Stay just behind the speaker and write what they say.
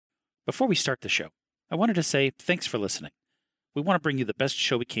Before we start the show, I wanted to say thanks for listening. We want to bring you the best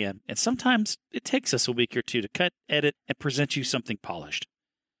show we can, and sometimes it takes us a week or two to cut, edit, and present you something polished.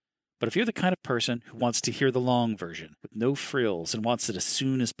 But if you're the kind of person who wants to hear the long version with no frills and wants it as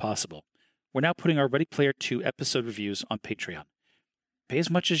soon as possible, we're now putting our Ready Player 2 episode reviews on Patreon. Pay as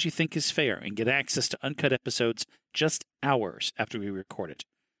much as you think is fair and get access to uncut episodes just hours after we record it.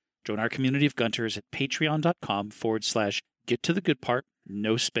 Join our community of Gunters at patreon.com/get-to-the-good-part,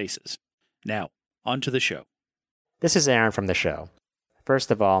 no spaces. Now, on to the show. This is Aaron from the show.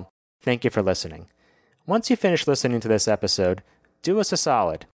 First of all, thank you for listening. Once you finish listening to this episode, do us a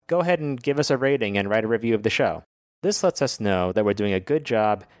solid. Go ahead and give us a rating and write a review of the show. This lets us know that we're doing a good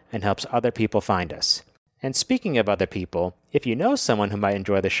job and helps other people find us. And speaking of other people, if you know someone who might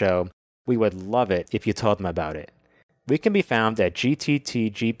enjoy the show, we would love it if you told them about it. We can be found at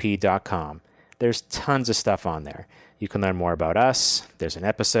gttgp.com. There's tons of stuff on there. You can learn more about us, there's an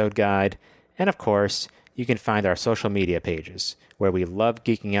episode guide, and of course, you can find our social media pages, where we love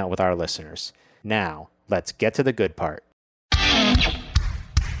geeking out with our listeners. Now, let's get to the good part.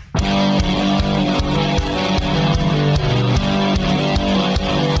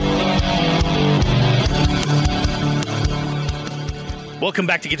 Welcome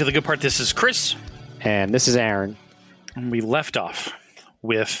back to Get to the Good Part. This is Chris. And this is Aaron. And we left off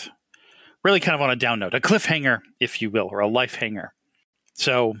with really kind of on a down note, a cliffhanger, if you will, or a life hanger.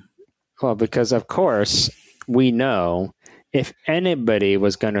 So, well, because of course, we know if anybody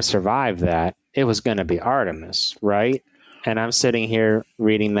was going to survive that, it was going to be Artemis, right? And I'm sitting here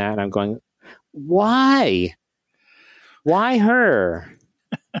reading that and I'm going, why? Why her?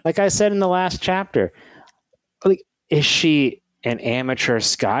 Like I said in the last chapter, like, is she an amateur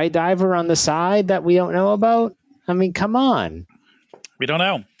skydiver on the side that we don't know about? I mean, come on. We don't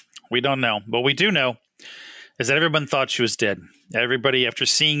know. What we do know is that everyone thought she was dead. Everybody, after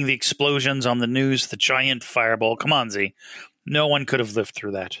seeing the explosions on the news, the giant fireball, come on, Z. No one could have lived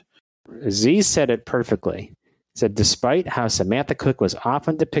through that. Z said it perfectly. He said, despite how Samantha Cook was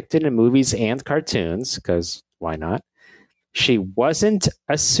often depicted in movies and cartoons, because why not, she wasn't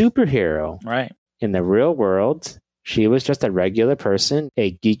a superhero. Right. In the real world, she was just a regular person,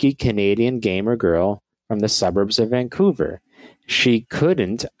 a geeky Canadian gamer girl from the suburbs of Vancouver. She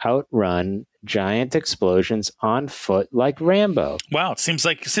couldn't outrun giant explosions on foot like Rambo. Wow, it seems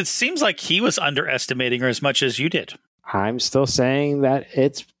like he was underestimating her as much as you did. I'm still saying that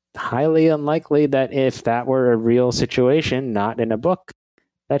it's highly unlikely that if that were a real situation, not in a book,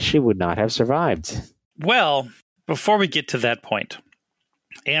 that she would not have survived. Well, before we get to that point,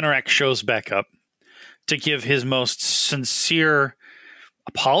 Anorak shows back up to give his most sincere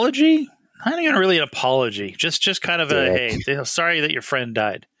apology. Not even really an apology, just kind of a, hey, sorry that your friend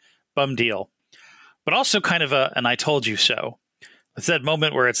died. Bum deal. But also kind of an I told you so. It's that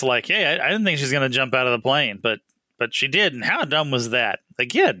moment where it's like, hey, I didn't think she's going to jump out of the plane, but she did. And how dumb was that?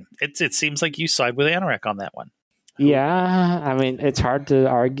 Again, it seems like you side with Anorak on that one. Yeah, I mean, it's hard to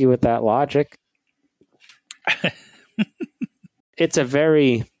argue with that logic. It's a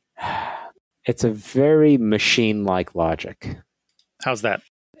very machine-like logic. How's that?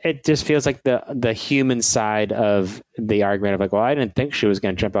 It just feels like the human side of the argument of like, well, I didn't think she was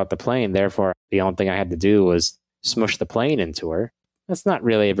going to jump out the plane. Therefore, the only thing I had to do was smush the plane into her. That's not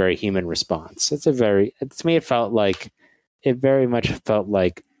really a very human response. To me, it very much felt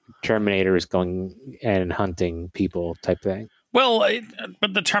like Terminator is going and hunting people type thing. Well,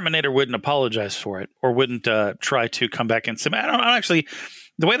 but the Terminator wouldn't apologize for it or wouldn't try to come back and say, I don't actually,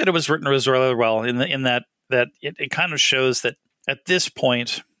 the way that it was written was rather well in that it kind of shows that at this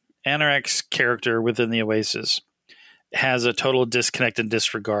point, Anorak's character within the Oasis has a total disconnect and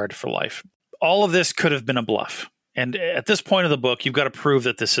disregard for life. All of this could have been a bluff. And at this point of the book, you've got to prove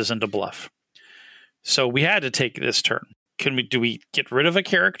that this isn't a bluff. So we had to take this turn. Do we get rid of a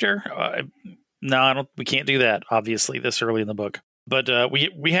character? No, we can't do that, obviously, this early in the book. But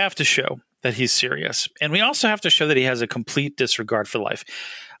we have to show that he's serious. And we also have to show that he has a complete disregard for life.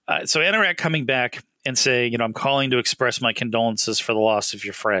 So Anorak coming back and saying, I'm calling to express my condolences for the loss of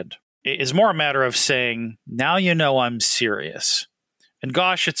your friend, is more a matter of saying, now you know I'm serious. And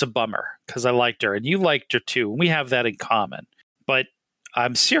gosh, it's a bummer because I liked her and you liked her too. And we have that in common. But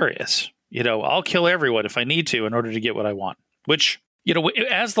I'm serious. I'll kill everyone if I need to in order to get what I want. Which,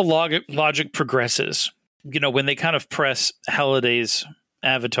 as the logic progresses, when they kind of press Halliday's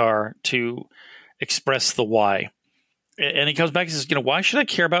avatar to express the why, and he comes back and says, why should I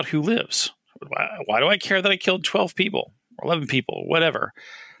care about who lives? Why do I care that I killed 12 people or 11 people, whatever?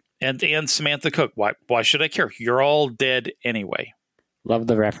 And Samantha Cook, why should I care? You're all dead anyway. Love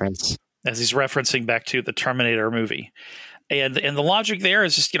the reference. As he's referencing back to the Terminator movie. And the logic there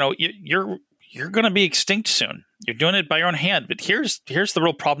is just, you're going to be extinct soon. You're doing it by your own hand. But here's the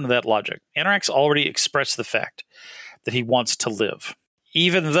real problem to that logic. Anarax already expressed the fact that he wants to live,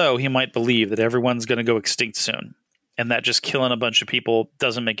 even though he might believe that everyone's going to go extinct soon, and that just killing a bunch of people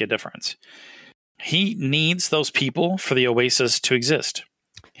doesn't make a difference. He needs those people for the Oasis to exist.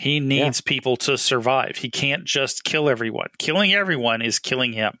 He needs people to survive. He can't just kill everyone. Killing everyone is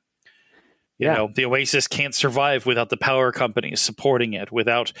killing him. The Oasis can't survive without the power companies supporting it,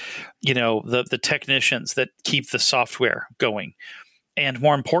 without, the technicians that keep the software going. And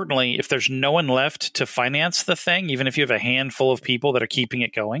more importantly, if there's no one left to finance the thing, even if you have a handful of people that are keeping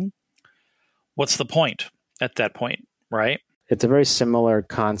it going, what's the point at that point, right? It's a very similar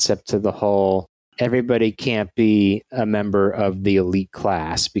concept to the whole everybody can't be a member of the elite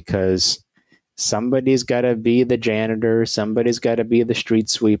class because somebody's got to be the janitor, somebody's got to be the street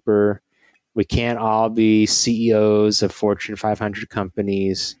sweeper. We can't all be CEOs of Fortune 500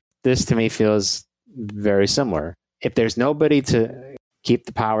 companies. This to me feels very similar. If there's nobody to keep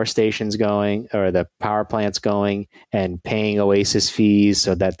the power stations going or the power plants going and paying Oasis fees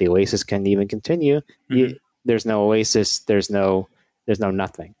so that the Oasis can even continue, there's no Oasis, there's no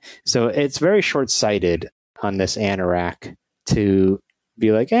nothing. So it's very short-sighted on this Anorak to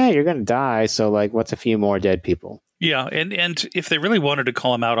be like, hey, you're going to die, so like, what's a few more dead people? Yeah, and if they really wanted to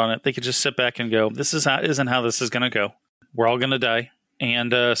call him out on it, they could just sit back and go, isn't how this is going to go. We're all going to die,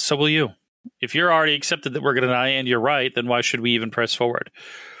 and so will you. If you're already accepted that we're going to die and you're right, then why should we even press forward?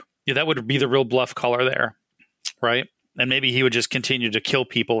 Yeah, that would be the real bluff caller there, right? And maybe he would just continue to kill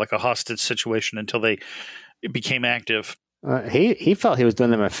people like a hostage situation until they became active. He felt he was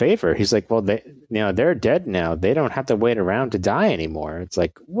doing them a favor. He's like, well, they're dead now. They don't have to wait around to die anymore. It's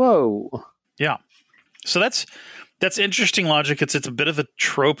like, whoa. Yeah. So that's interesting logic. It's a bit of a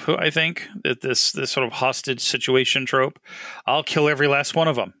trope, I think, that this sort of hostage situation trope. I'll kill every last one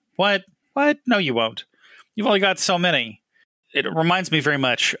of them. What? No, you won't. You've only got so many. It reminds me very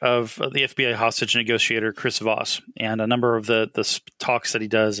much of the FBI hostage negotiator, Chris Voss, and a number of the talks that he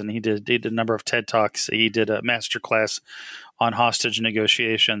does. And he did a number of TED Talks. He did a masterclass on hostage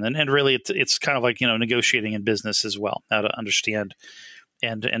negotiation. And really, it's kind of like, negotiating in business as well, how to understand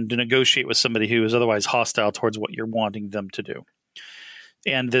and to negotiate with somebody who is otherwise hostile towards what you're wanting them to do.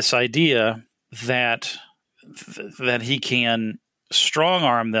 And this idea that he can strong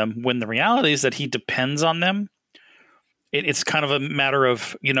arm them when the reality is that he depends on them. It's kind of a matter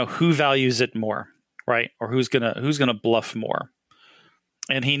of, who values it more, right? Or who's gonna bluff more.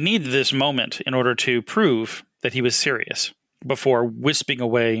 And he needed this moment in order to prove that he was serious before wisping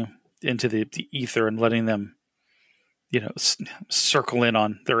away into the ether and letting them, circle in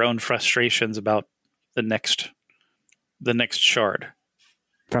on their own frustrations about the next shard.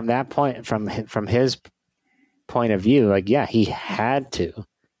 From that point, from his point of view, like, yeah, he had to,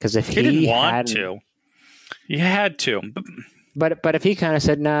 because if he didn't want to, he had to. But if he kind of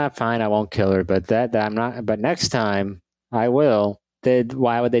said, nah, fine, I won't kill her, but that I'm not. But next time I will. Then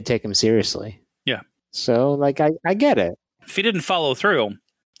why would they take him seriously? Yeah. So like, I get it. If he didn't follow through,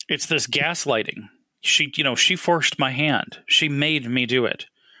 it's this gaslighting. She forced my hand. She made me do it.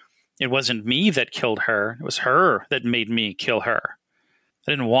 It wasn't me that killed her. It was her that made me kill her.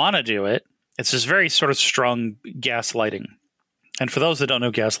 I didn't want to do it. It's this very sort of strong gaslighting. And for those that don't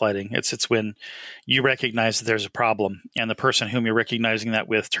know gaslighting, it's when you recognize that there's a problem and the person whom you're recognizing that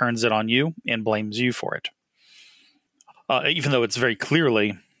with turns it on you and blames you for it. Even though it's very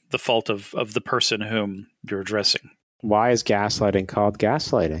clearly the fault of the person whom you're addressing. Why is gaslighting called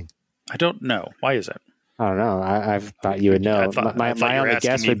gaslighting? I don't know. Why is it? I don't know. I thought you would know. My only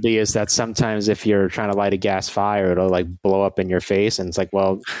guess would be is that sometimes if you're trying to light a gas fire, it'll like blow up in your face. And it's like,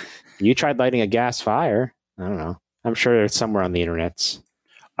 well, you tried lighting a gas fire. I don't know. I'm sure it's somewhere on the internet.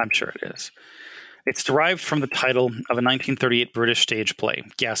 I'm sure it is. It's derived from the title of a 1938 British stage play,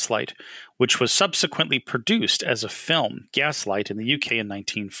 Gaslight, which was subsequently produced as a film, Gaslight, in the UK in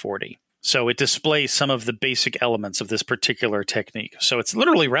 1940. So it displays some of the basic elements of this particular technique. So it's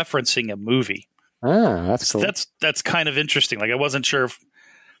literally referencing a movie. Ah, that's cool. That's kind of interesting. Like, I wasn't sure if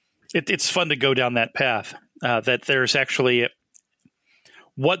it's fun to go down that path. That there's actually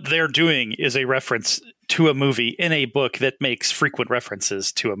what they're doing is a reference to a movie in a book that makes frequent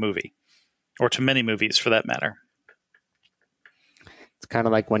references to a movie, or to many movies for that matter. It's kind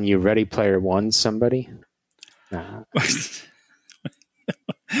of like when you Ready Player One somebody. Nah.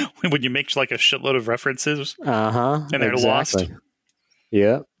 When you make like a shitload of references, and they're lost.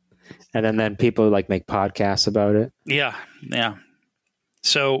 Yeah, and then people like make podcasts about it. Yeah.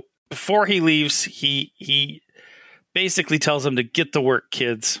 So before he leaves, he basically tells them to get to work,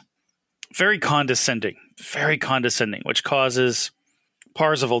 kids. Very condescending, very condescending, which causes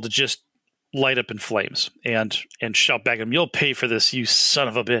Parzival to just light up in flames and shout back at him, "You'll pay for this, you son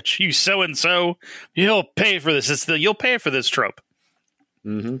of a bitch. You so-and-so, you'll pay for this." It's the "you'll pay for this" trope.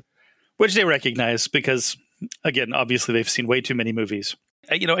 Mm-hmm. Which they recognize because, again, obviously they've seen way too many movies.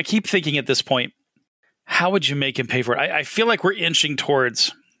 I keep thinking at this point, how would you make him pay for it? I feel like we're inching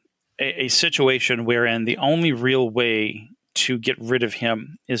towards a situation wherein the only real way to get rid of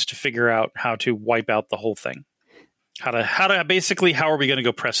him is to figure out how to wipe out the whole thing. How are we going to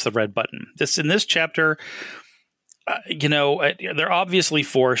go press the red button? In this chapter, they're obviously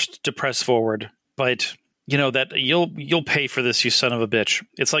forced to press forward, but that you'll pay for this, you son of a bitch.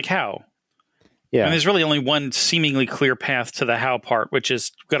 It's like, how? Yeah. And there's really only one seemingly clear path to the how part, which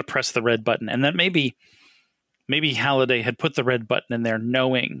is got to press the red button. And that maybe Halliday had put the red button in there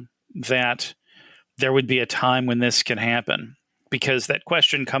knowing that there would be a time when this can happen. Because that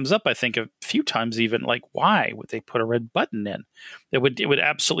question comes up, I think, a few times even, like, why would they put a red button in? It would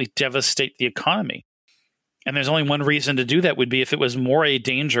absolutely devastate the economy. And there's only one reason to do that, would be if it was more a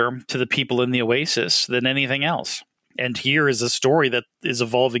danger to the people in the Oasis than anything else. And here is a story that is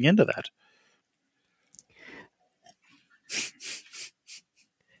evolving into that.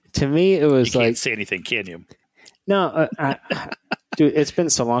 To me, it was you like... can't say anything, can you? No, dude, it's been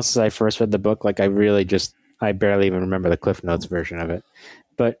so long since I first read the book. Like, I barely even remember the Cliff Notes version of it.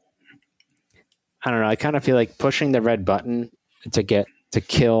 But I don't know. I kind of feel like pushing the red button to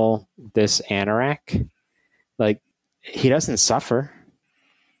kill this Anorak. Like, he doesn't suffer.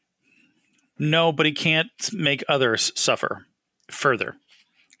 No, but he can't make others suffer further.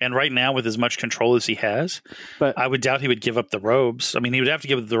 And right now, with as much control as he has, but I would doubt he would give up the robes. I mean, he would have to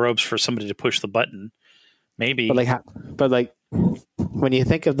give up the robes for somebody to push the button. Maybe. But when you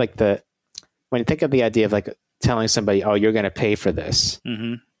think of the idea of like telling somebody, "Oh, you're going to pay for this,"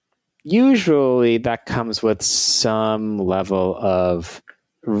 mm-hmm. Usually that comes with some level of,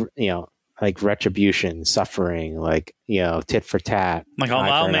 like retribution, suffering, like, tit for tat. Like,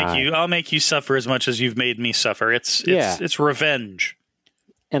 I'll make you suffer as much as you've made me suffer. It's revenge.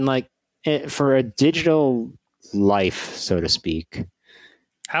 And like for a digital life, so to speak,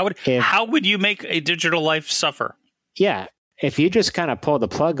 how would you make a digital life suffer? Yeah, if you just kind of pull the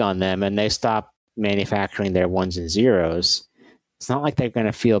plug on them and they stop manufacturing their ones and zeros, it's not like they're going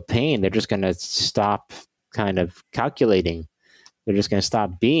to feel pain. They're just going to stop kind of calculating. They're just going to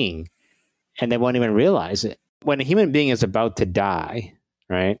stop being, and they won't even realize it. When a human being is about to die,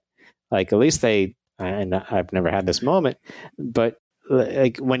 right? Like, at least and I've never had this moment, but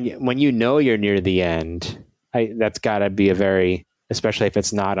like when you're near the end, that's got to be especially if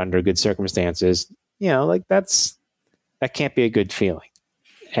it's not under good circumstances, like that can't be a good feeling.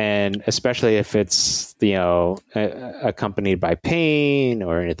 And especially if it's, accompanied by pain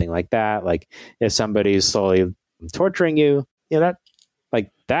or anything like that, like if somebody's slowly torturing you,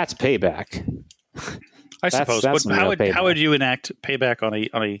 that's payback. I suppose. How would you enact payback on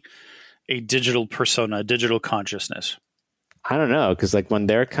a digital persona, a digital consciousness? I don't know, because like when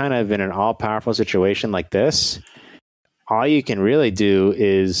they're kind of in an all-powerful situation like this, all you can really do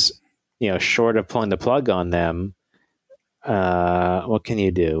is, short of pulling the plug on them, what can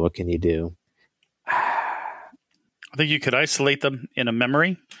you do? I think you could isolate them in a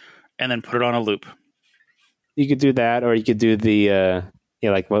memory and then put it on a loop. You could do that, or you could do the,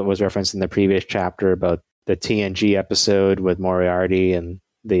 like what was referenced in the previous chapter about the TNG episode with Moriarty, and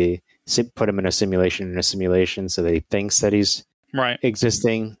they put him in a simulation so that he thinks that he's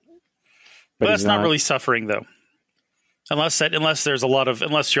existing. But that's not really suffering, though. Unless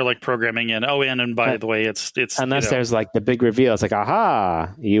you're like programming in, and by the way, it's unless there's like the big reveal. It's like,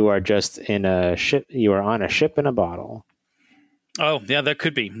 aha, you are just in a ship. You are on a ship in a bottle. Oh yeah, that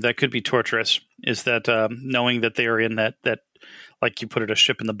could be torturous. Is that knowing that they are in that like you put it, a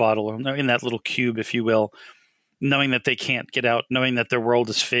ship in the bottle, or in that little cube, if you will, knowing that they can't get out, knowing that their world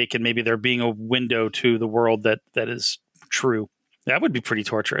is fake, and maybe there being a window to the world that is true. That would be pretty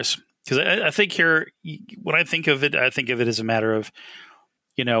torturous. Because I think here, when I think of it as a matter of,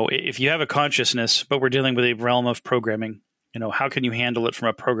 if you have a consciousness, but we're dealing with a realm of programming, how can you handle it from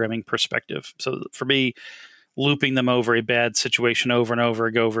a programming perspective? So for me, looping them over a bad situation over and over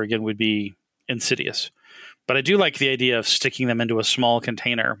again would be insidious. But I do like the idea of sticking them into a small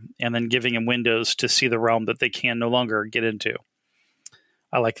container and then giving them windows to see the realm that they can no longer get into.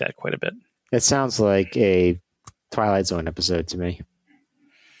 I like that quite a bit. It sounds like a Twilight Zone episode to me.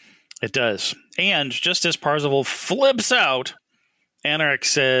 It does. And just as Parzival flips out, Anorak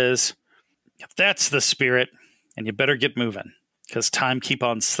says, "If that's the spirit, and you better get moving, because time keep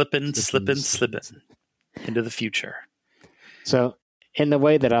on slipping into the future." So in the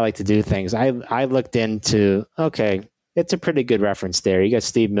way that I like to do things, I looked into, okay, it's a pretty good reference there. You got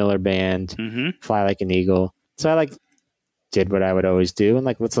Steve Miller Band, Fly Like an Eagle. So I did what I would always do, and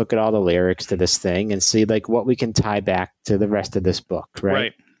let's look at all the lyrics to this thing and see what we can tie back to the rest of this book,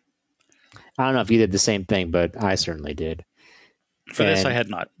 right? I don't know if you did the same thing, but I certainly did. For this, I had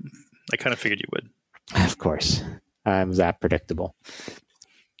not. I kind of figured you would. Of course. I'm that predictable.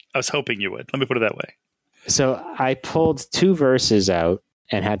 I was hoping you would. Let me put it that way. So I pulled 2 verses out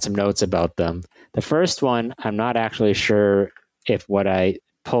and had some notes about them. The first one, I'm not actually sure if what I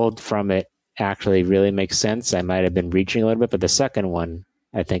pulled from it actually really makes sense. I might have been reaching a little bit, but the second one,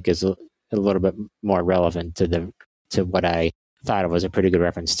 I think, is a little bit more relevant to what I thought it was a pretty good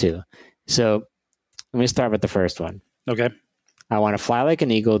reference to. So let me start with the first one. Okay. I want to fly like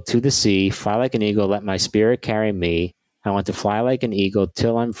an eagle to the sea, fly like an eagle, let my spirit carry me. I want to fly like an eagle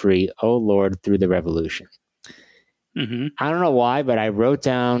till I'm free, oh Lord, through the revolution. I don't know why, but I wrote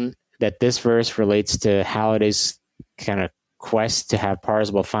down that this verse relates to Halliday's kind of quest to have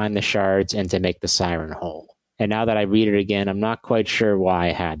Parzival find the shards and to make the siren whole. And now that I read it again, I'm not quite sure why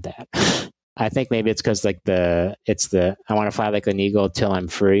I had that. I think maybe it's because I want to fly like an eagle till I'm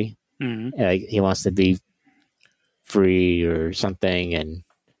free. He wants to be free or something, and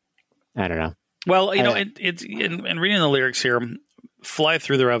I don't know. Well, it's in reading the lyrics here, fly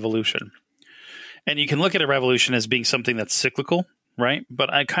through the revolution. And you can look at a revolution as being something that's cyclical, right?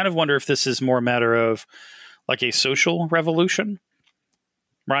 But I kind of wonder if this is more a matter of a social revolution,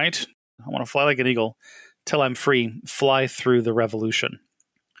 right? I want to fly like an eagle till I'm free, fly through the revolution.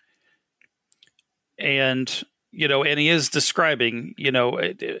 And, and he is describing,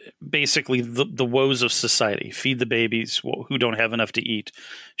 basically the woes of society. Feed the babies who don't have enough to eat.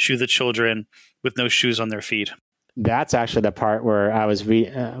 Shoe the children with no shoes on their feet. That's actually the part where I was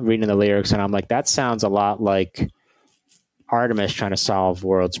reading the lyrics, and I'm like, that sounds a lot like Artemis trying to solve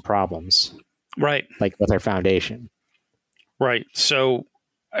world's problems. Right. With her foundation. Right. So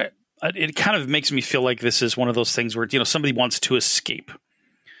it kind of makes me feel like this is one of those things where, somebody wants to escape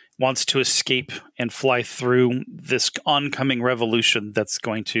and fly through this oncoming revolution that's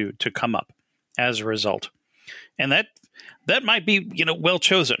going to come up as a result. And that might be, well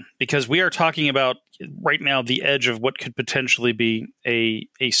chosen, because we are talking about right now the edge of what could potentially be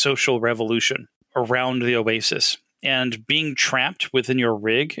a social revolution around the Oasis, and being trapped within your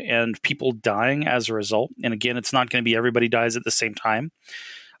rig and people dying as a result. And again, it's not going to be everybody dies at the same time.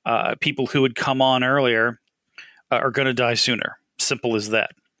 People who would come on earlier are going to die sooner. Simple as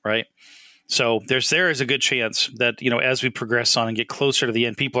that, right? So there is a good chance that, as we progress on and get closer to the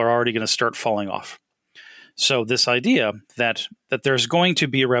end, people are already going to start falling off. So this idea that there's going to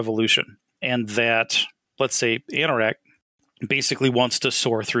be a revolution, and that, let's say, Anorak basically wants to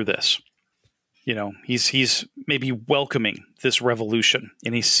soar through this. He's maybe welcoming this revolution,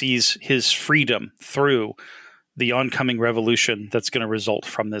 and he sees his freedom through the oncoming revolution that's going to result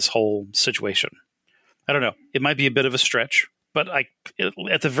from this whole situation. I don't know. It might be a bit of a stretch, but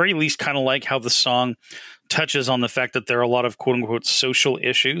at the very least, kind of like how the song touches on the fact that there are a lot of quote unquote social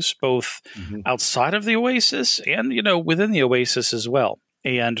issues, both outside of the Oasis and, within the Oasis as well.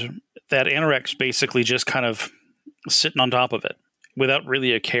 And that Anorak's basically just kind of sitting on top of it without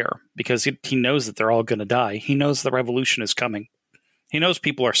really a care, because he knows that they're all going to die. He knows the revolution is coming. He knows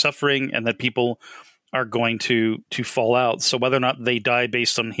people are suffering and that people are going to fall out. So whether or not they die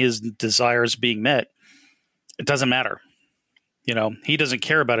based on his desires being met, it doesn't matter. He doesn't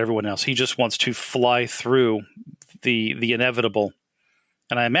care about everyone else. He just wants to fly through the inevitable.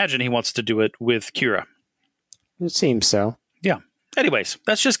 And I imagine he wants to do it with Kira. It seems so. Yeah. Anyways,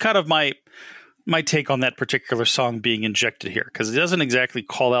 that's just kind of my take on that particular song being injected here, because it doesn't exactly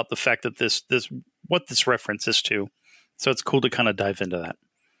call out the fact that this what this reference is to. So it's cool to kind of dive into that.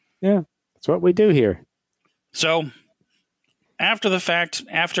 Yeah, that's what we do here. So after the fact,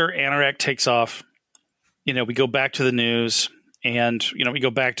 after Anorak takes off, we go back to the news, and we go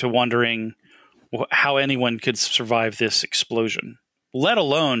back to wondering how anyone could survive this explosion, let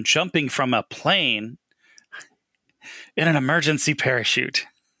alone jumping from a plane in an emergency parachute.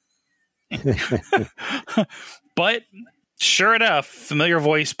 But sure enough, familiar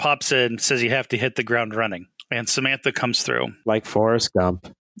voice pops in, says you have to hit the ground running, and Samantha comes through like Forrest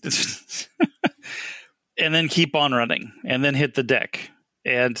Gump, and then keep on running, and then hit the deck,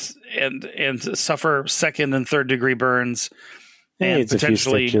 and suffer second and third degree burns, and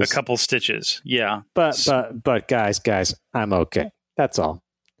potentially a couple stitches. Yeah, but guys, I'm okay. That's all.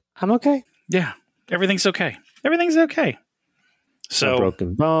 I'm okay. Yeah, everything's okay. Everything's okay. So no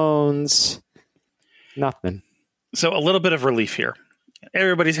broken bones, nothing. So a little bit of relief here.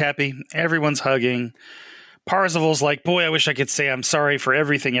 Everybody's happy. Everyone's hugging. Parzival's like, boy, I wish I could say I'm sorry for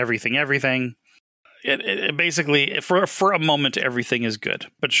everything. It basically, for a moment, everything is good.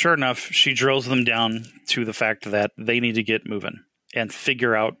 But sure enough, she drills them down to the fact that they need to get moving and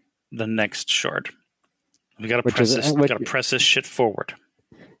figure out the next shard. We got to press this shit forward.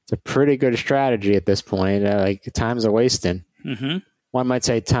 It's a pretty good strategy at this point. Like, time's a wasting. Mm-hmm. One might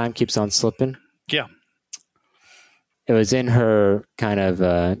say time keeps on slipping. Yeah. It was in her kind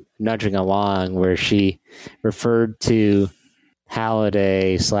of nudging along where she referred to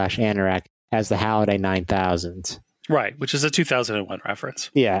Halliday / Anorak as the Halliday 9000. Right, which is a 2001 reference.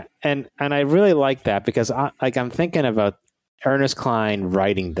 Yeah, and I really like that because I'm thinking about Ernest Cline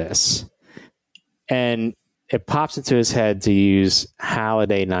writing this, and it pops into his head to use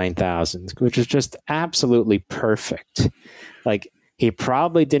Halliday 9000, which is just absolutely perfect. Like, he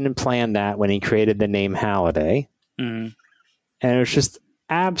probably didn't plan that when he created the name Halliday. Mm. And it was just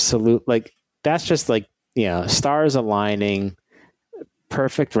absolute, like, that's just like, stars aligning,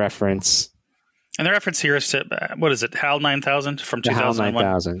 perfect reference. And the reference here is to, what is it, HAL 9000 from 2001? HAL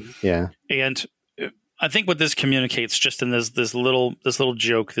 9000, yeah. And I think what this communicates just in this little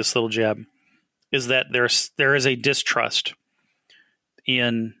joke, this little jab, is that there is a distrust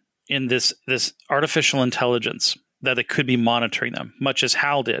in this artificial intelligence that it could be monitoring them, much as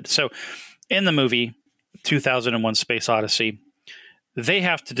HAL did. So in the movie 2001 Space Odyssey, they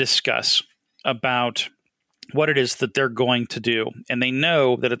have to discuss about what it is that they're going to do. And they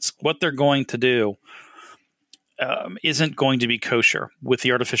know that it's what they're going to do isn't going to be kosher with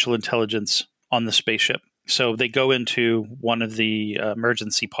the artificial intelligence on the spaceship. So they go into one of the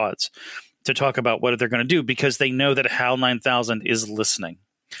emergency pods to talk about what they're going to do because they know that HAL 9000 is listening.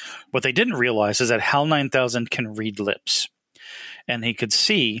 What they didn't realize is that HAL 9000 can read lips. And it could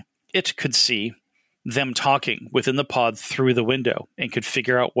see them talking within the pod through the window and could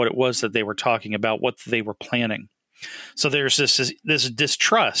figure out what it was that they were talking about, what they were planning. So there's this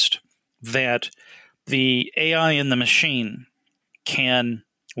distrust that the AI in the machine can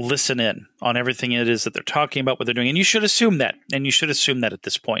listen in on everything it is that they're talking about, what they're doing. And you should assume that. And you should assume that at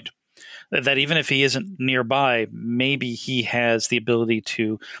this point. That even if he isn't nearby, maybe he has the ability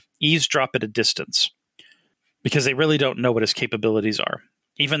to eavesdrop at a distance because they really don't know what his capabilities are.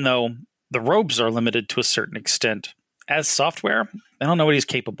 Even though the robes are limited to a certain extent. As software, I don't know what he's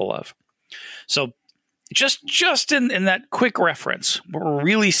capable of. So just in that quick reference, what we're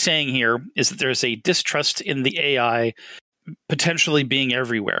really saying here is that there's a distrust in the AI potentially being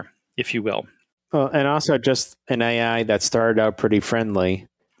everywhere, if you will. Well, and also just an AI that started out pretty friendly.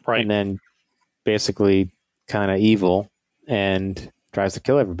 Right. And then basically kind of evil and tries to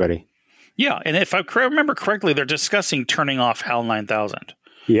kill everybody. Yeah, and if I remember correctly, they're discussing turning off HAL 9000.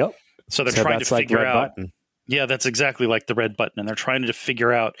 Yep. So they're trying to figure out. Button. Yeah, that's exactly like the red button. And they're trying to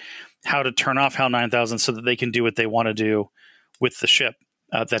figure out how to turn off HAL 9000 so that they can do what they want to do with the ship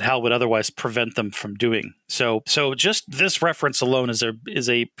that HAL would otherwise prevent them from doing. So just this reference alone is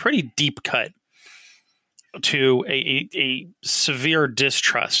a pretty deep cut to a severe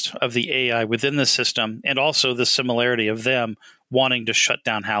distrust of the AI within the system and also the similarity of them wanting to shut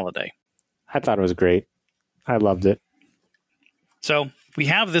down Halliday. I thought it was great. I loved it. So we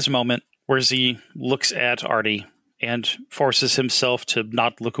have this moment where Z looks at Artie and forces himself to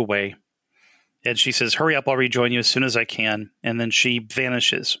not look away. And she says, hurry up, I'll rejoin you as soon as I can. And then she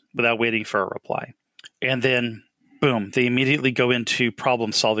vanishes without waiting for a reply. And then, boom, they immediately go into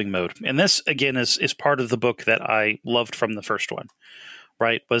problem-solving mode. And this, again, is part of the book that I loved from the first one,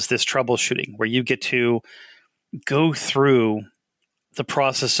 right? Was this troubleshooting where you get to go through the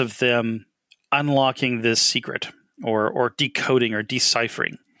process of them unlocking this secret or decoding or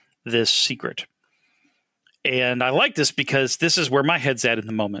deciphering this secret. And I like this because this is where my head's at in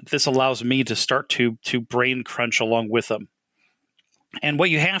the moment. This allows me to start to brain crunch along with them. And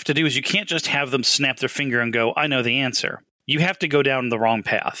what you have to do is you can't just have them snap their finger and go, I know the answer. You have to go down the wrong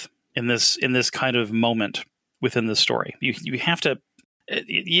path in this kind of moment within the story. You have to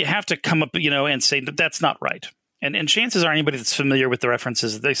come up, and say that that's not right. And chances are anybody that's familiar with the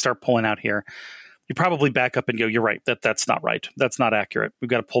references that they start pulling out here, you probably back up and go, you're right, that's not right. That's not accurate. We've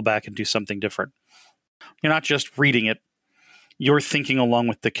got to pull back and do something different. You're not just reading it. You're thinking along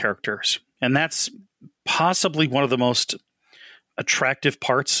with the characters. And that's possibly one of the most attractive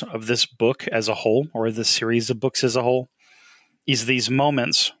parts of this book as a whole, or this series of books as a whole, is these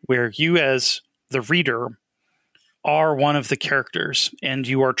moments where you as the reader are one of the characters and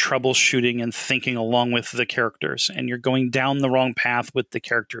you are troubleshooting and thinking along with the characters and you're going down the wrong path with the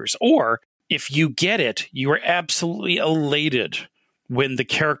characters. Or if you get it, you are absolutely elated when the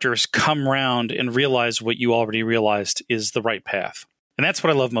characters come round and realize what you already realized is the right path. And that's what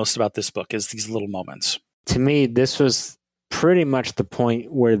I love most about this book, is these little moments. to me, this was pretty much the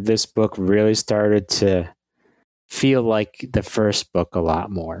point where this book really started to feel like the first book a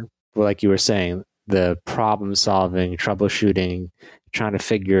lot more. Like you were saying, the problem solving, troubleshooting, trying to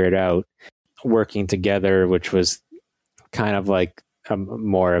figure it out, working together, which was kind of like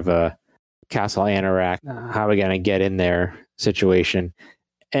more of a Castle Anorak, how are we going to get in there situation.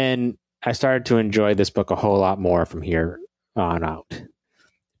 And I started to enjoy this book a whole lot more from here on out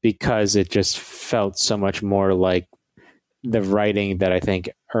because it just felt so much more like the writing that I think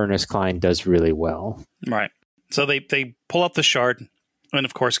Ernest Cline does really well. Right. So they pull out the shard and,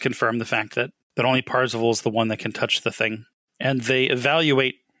 of course, confirm the fact that only Parzival is the one that can touch the thing. And they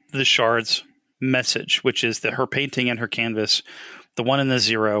evaluate the shard's message, which is that her painting and her canvas, the one in the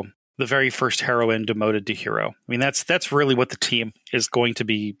zero, the very first heroine demoted to hero. I mean, that's really what the team is going to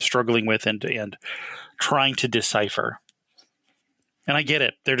be struggling with and trying to decipher. And I get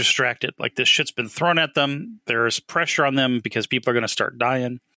it. They're distracted. Like, this shit's been thrown at them. There's pressure on them because people are going to start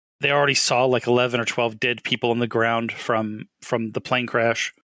dying. They already saw like 11 or 12 dead people on the ground from the plane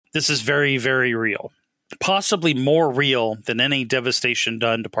crash. This is very, very real. Possibly more real than any devastation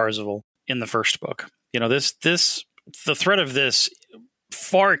done to Parzival in the first book. You know, the threat of this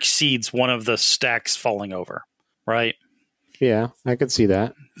far exceeds one of the stacks falling over, right? Yeah, I could see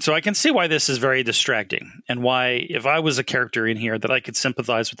that. So I can see why this is very distracting and why, if I was a character in here, that I could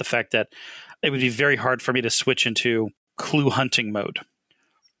sympathize with the fact that it would be very hard for me to switch into clue hunting mode.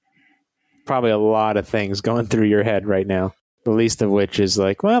 Probably a lot of things going through your head right now, the least of which is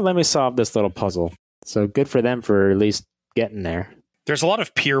like, well, let me solve this little puzzle. So good for them for at least getting there. There's a lot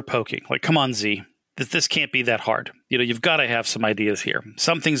of peer poking. Like, come on, Z. This can't be that hard. You know, you've got to have some ideas here.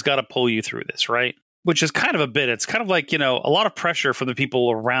 Something's got to pull you through this, right? Which is kind of a bit. It's kind of like, you know, a lot of pressure from the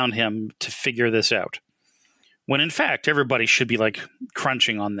people around him to figure this out. When in fact, everybody should be like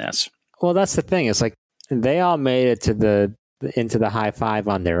crunching on this. Well, that's the thing. It's like they all made it to into the high five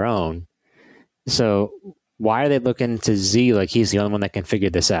on their own. So why are they looking to Z like he's the only one that can figure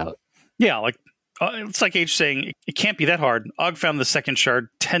this out? Yeah, like it's like H saying it can't be that hard. Og found the second shard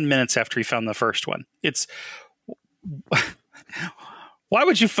 10 minutes after he found the first one. It's why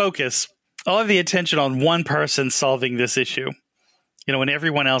would you focus all of the attention on one person solving this issue? You know, when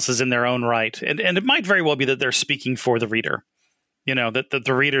everyone else is in their own right, and it might very well be that they're speaking for the reader. You know, that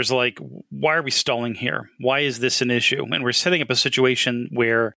the reader's like, why are we stalling here? Why is this an issue? And we're setting up a situation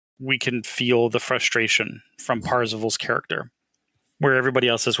where we can feel the frustration from Parzival's character, where everybody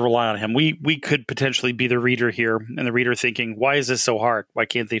else is relying on him. We could potentially be the reader here, and the reader thinking, why is this so hard? Why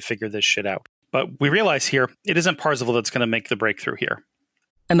can't they figure this shit out? But we realize here, it isn't Parzival that's going to make the breakthrough here.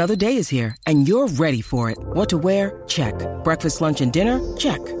 Another day is here, and you're ready for it. What to wear? Check. Breakfast, lunch, and dinner?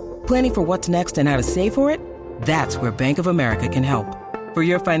 Check. Planning for what's next and how to save for it? That's where Bank of America can help. For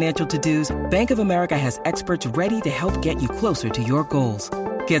your financial to-dos, Bank of America has experts ready to help get you closer to your goals.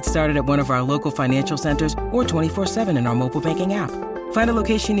 Get started at one of our local financial centers or 24/7 in our mobile banking app. Find a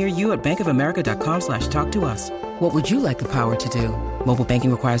location near you at bankofamerica.com/talktous. What would you like the power to do? Mobile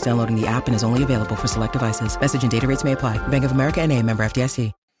banking requires downloading the app and is only available for select devices. Message and data rates may apply. Bank of America N.A., member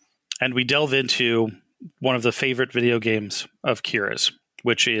FDIC. And we delve into one of the favorite video games of Kira's,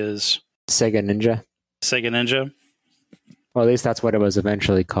 which is Sega Ninja. Sega Ninja. Well, at least that's what it was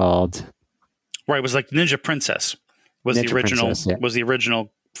eventually called. Right, it was like Ninja Princess was Ninja the original Princess, yeah. was the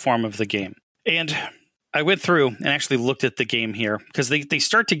original form of the game. And I went through and actually looked at the game here because they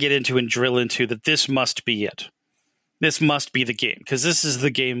start to get into and drill into that this must be it. This must be the game, because this is the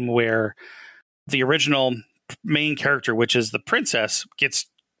game where the original main character, which is the princess, gets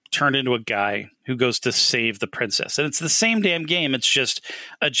turned into a guy who goes to save the princess. And it's the same damn game. It's just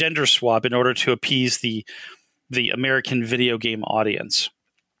a gender swap in order to appease the American video game audience,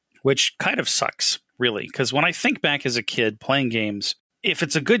 which kind of sucks, really. Because when I think back as a kid playing games, if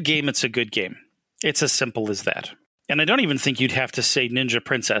it's a good game, it's a good game. It's as simple as that. And I don't even think you'd have to say Ninja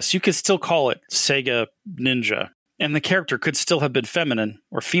Princess. You could still call it Sega Ninja. And the character could still have been feminine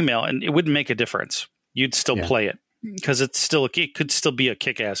or female, and it wouldn't make a difference. You'd still play it because it could still be a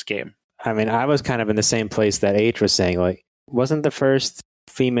kick-ass game. I mean, I was kind of in the same place that H was saying. Like, wasn't the first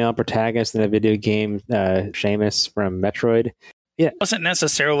female protagonist in a video game Seamus from Metroid? Yeah, It wasn't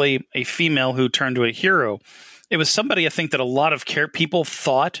necessarily a female who turned to a hero. It was somebody, I think, that a lot of people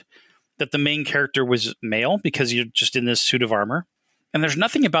thought that the main character was male because you're just in this suit of armor. And there's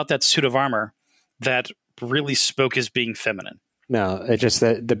nothing about that suit of armor that really spoke as being feminine. No, it's just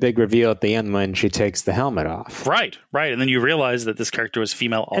the big reveal at the end when she takes the helmet off. Right. And then you realize that this character was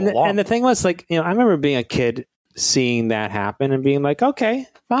female all along. And the thing was, like, I remember being a kid seeing that happen and being like, okay,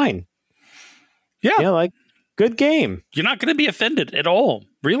 fine. Yeah. Like, Good game. You're not going to be offended at all.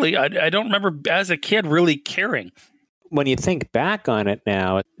 Really. I don't remember as a kid really caring. When you think back on it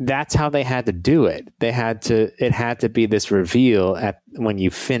now, that's how they had to do it. It had to be this reveal when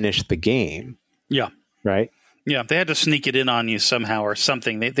you finish the game. Yeah. Right? Yeah. They had to sneak it in on you somehow or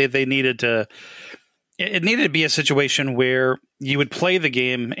something. They needed to. It needed to be a situation where you would play the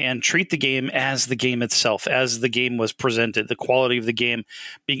game and treat the game as the game itself, as the game was presented, the quality of the game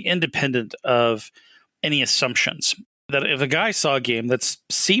being independent of any assumptions. That if a guy saw a game that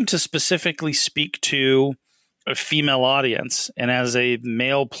seemed to specifically speak to a female audience, and as a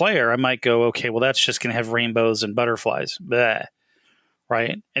male player, I might go, okay, well, that's just going to have rainbows and butterflies. Bleh. Right?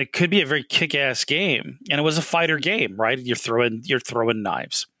 And it could be a very kick-ass game. And it was a fighter game, right? You're throwing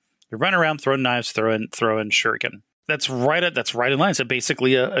knives. You run around throwing knives, throwing shuriken. That's right in line. It's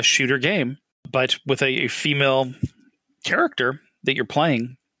basically a shooter game, but with a female character that you're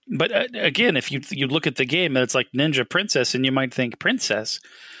playing. But again, if you look at the game and it's like Ninja Princess, and you might think, princess,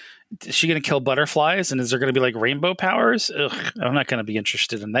 is she going to kill butterflies? And is there going to be like rainbow powers? Ugh, I'm not going to be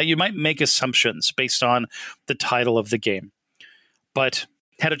interested in that. You might make assumptions based on the title of the game. But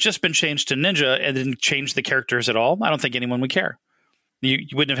had it just been changed to Ninja and didn't change the characters at all, I don't think anyone would care. You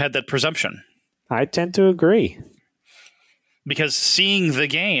wouldn't have had that presumption. I tend to agree. Because seeing the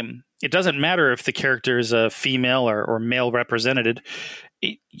game, it doesn't matter if the character is a female or male represented.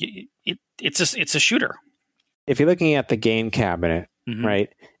 It's a shooter. If you're looking at the game cabinet, right,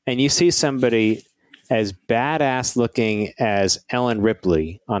 and you see somebody as badass looking as Ellen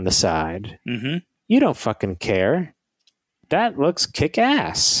Ripley on the side, you don't fucking care. That looks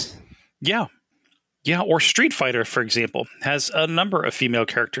kick-ass. Yeah. Yeah, or Street Fighter, for example, has a number of female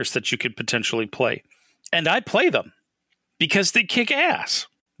characters that you could potentially play. And I'd play them because they kick ass,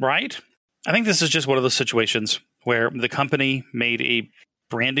 right? I think this is just one of those situations where the company made a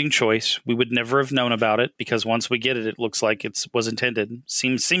branding choice. We would never have known about it because once we get it, it looks like it was intended,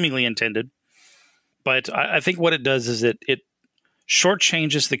 seems seemingly intended. But I think what it does is it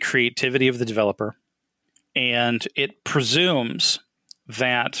shortchanges the creativity of the developer, and it presumes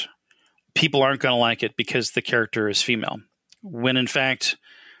that people aren't going to like it because the character is female. When in fact,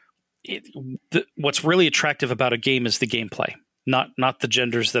 what's really attractive about a game is the gameplay, not the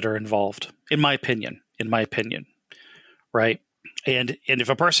genders that are involved. In my opinion, right? And if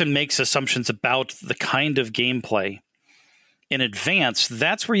a person makes assumptions about the kind of gameplay in advance,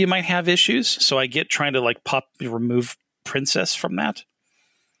 that's where you might have issues. So I get trying to remove princess from that.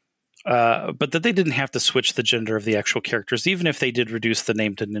 But that they didn't have to switch the gender of the actual characters, even if they did reduce the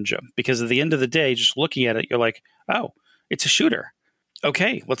name to Ninja. Because at the end of the day, just looking at it, you're like, oh, it's a shooter.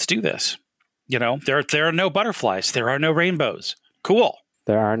 Okay, let's do this. You know, there are no butterflies. There are no rainbows. Cool.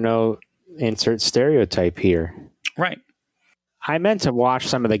 There are no insert stereotype here. Right. I meant to watch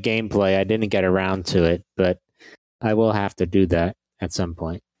some of the gameplay. I didn't get around to it, but I will have to do that at some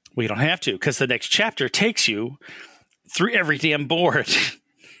point. Well, you don't have to, because the next chapter takes you through every damn board.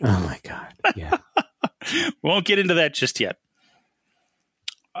 Oh my God. Yeah. Won't get into that just yet.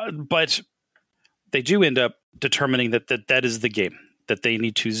 But they do end up determining that is the game that they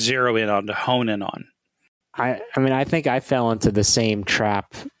need to zero in on, to hone in on. I mean, I think I fell into the same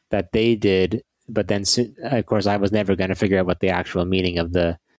trap that they did, but then, of course, I was never going to figure out what the actual meaning of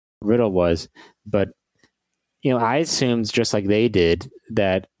the riddle was. But, you know, I assumed, just like they did,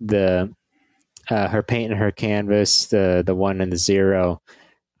 that her paint and her canvas, the 1 and the 0,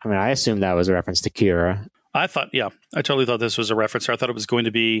 I mean, I assumed that was a reference to Kira. I totally thought this was a reference. I thought it was going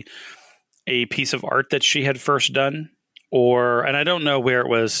to be a piece of art that she had first done, and I don't know where it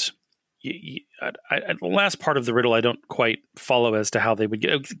was. The last part of the riddle, I don't quite follow as to how they would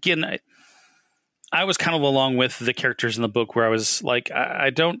get. Again, I was kind of along with the characters in the book where I was like, I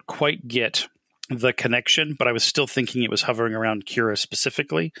don't quite get the connection, but I was still thinking it was hovering around Kira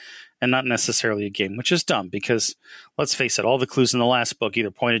specifically and not necessarily a game, which is dumb because, let's face it, all the clues in the last book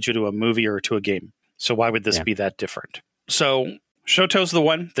either pointed you to a movie or to a game. So why would this be that different? So Shoto's the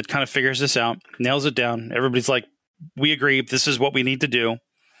one that kind of figures this out, nails it down. Everybody's like, we agree, this is what we need to do.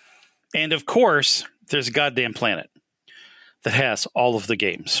 And of course, there's a goddamn planet that has all of the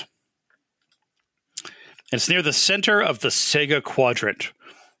games. It's near the center of the Sega Quadrant,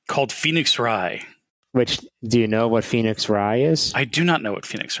 called Phoenix Rai. Which, do you know what Phoenix Rai is? I do not know what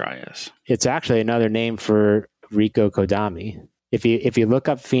Phoenix Rai is. It's actually another name for Riko Kodami. If you look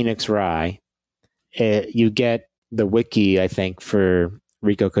up Phoenix Rai, you get the wiki, I think, for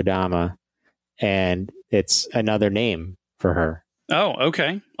Riko Kodama, and it's another name for her. Oh,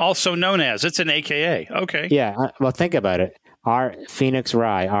 okay. Also known as, it's an AKA. Okay. Yeah, well, think about it. Phoenix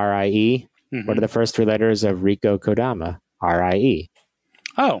Rai, R-I-E. Mm-hmm. What are the first 3 letters of Riko Kodama? R-I-E.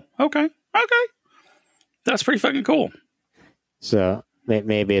 Oh, okay. Okay. That's pretty fucking cool. So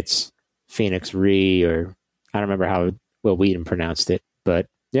maybe it's Phoenix Re, or I don't remember how Will Wheaton pronounced it, but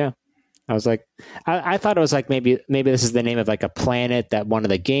yeah. I was like, I thought it was like maybe this is the name of like a planet that one of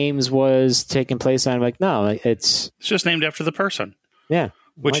the games was taking place on. I'm like, no, it's just named after the person. Yeah,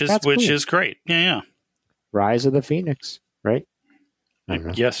 which is great. Yeah. Rise of the Phoenix, right? I don't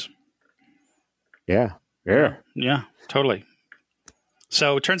know. Yes. Yeah. Yeah. Totally.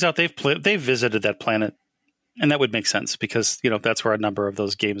 So it turns out they've visited that planet, and that would make sense because that's where a number of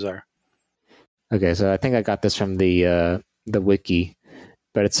those games are. Okay, so I think I got this from the wiki,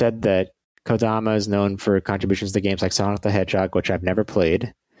 but it said that Kodama is known for contributions to games like Sonic the Hedgehog, which I've never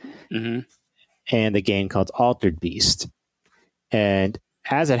played, and a game called Altered Beast. And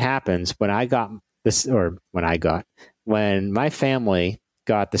as it happens, when my family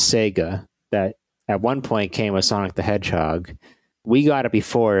got the Sega that at one point came with Sonic the Hedgehog, we got it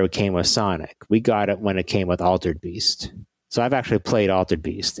before it came with Sonic. We got it when it came with Altered Beast. So I've actually played Altered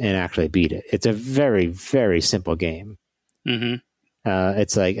Beast and actually beat it. It's a very, very simple game. Mm-hmm.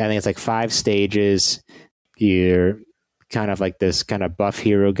 It's like, I think it's like 5 stages. You're kind of like this kind of buff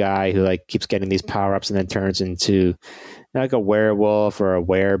hero guy who like keeps getting these power-ups and then turns into like a werewolf or a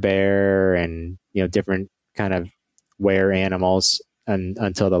werebear and, different kind of were animals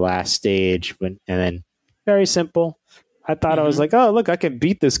until the last stage. And then very simple. I thought I was like, oh, look, I can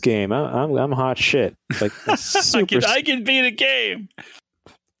beat this game. I'm hot shit. Like super. I can beat a game.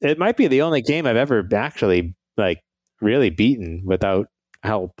 It might be the only game I've ever actually like really beaten without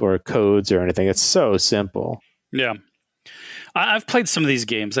help or codes or anything. It's so simple. Yeah. I've played some of these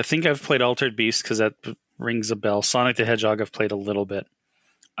games. I think I've played Altered Beast because that rings a bell. Sonic the Hedgehog I've played a little bit.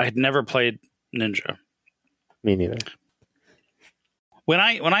 I had never played Ninja. Me neither. When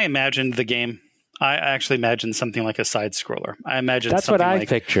I imagined the game, I actually imagined something like a side scroller. That's what I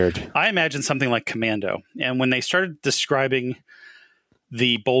pictured. I imagined something like Commando. And when they started describing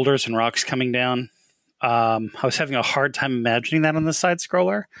the boulders and rocks coming down, I was having a hard time imagining that on the side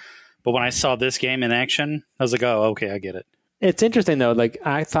scroller. But when I saw this game in action, I was like, oh, okay, I get it. It's interesting, though. Like,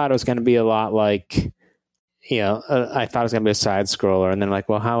 I thought it was going to be a lot like, I thought it was going to be a side scroller. And then like,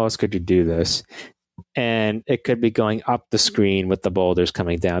 well, how else could you do this? And it could be going up the screen with the boulders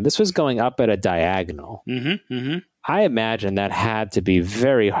coming down. This was going up at a diagonal. Mm-hmm, mm-hmm. I imagine that had to be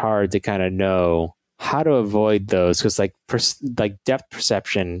very hard to kind of know how to avoid those because like depth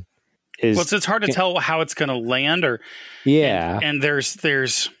perception is. Well, it's hard to tell how it's going to land, or and there's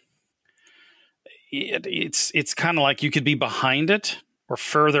it's kind of like you could be behind it or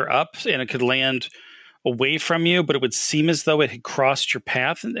further up, and it could land away from you, but it would seem as though it had crossed your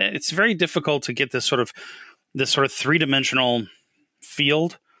path. And it's very difficult to get this sort of 3-dimensional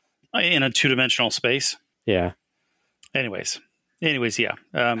field in a 2-dimensional space. Yeah. Anyways, yeah.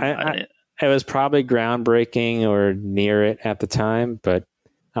 It was probably groundbreaking or near it at the time, but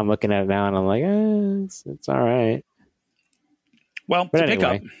I'm looking at it now and I'm like, it's all right. Well, but pick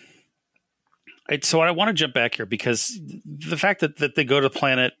up. So I want to jump back here because the fact that they go to the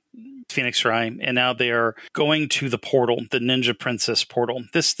planet Phoenix Rai, and now they are going to the portal, the Ninja Princess portal.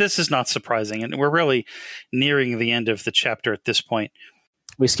 This is not surprising, and we're really nearing the end of the chapter at this point.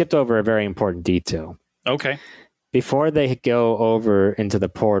 We skipped over a very important detail. Okay. Before they go over into the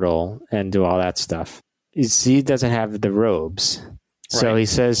portal and do all that stuff, Z doesn't have the robes. So he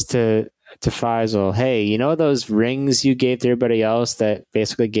says to Faisal, hey, you know those rings you gave to everybody else that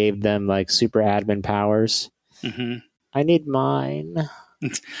basically gave them like super admin powers? Mm-hmm. I need mine.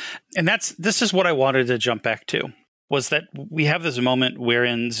 And this is what I wanted to jump back to, was that we have this moment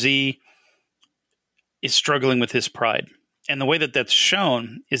wherein Z is struggling with his pride. And the way that that's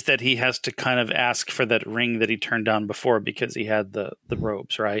shown is that he has to kind of ask for that ring that he turned down before because he had the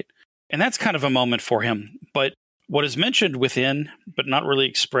robes, right? And that's kind of a moment for him. But what is mentioned within, but not really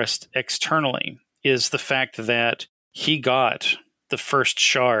expressed externally, is the fact that he got the first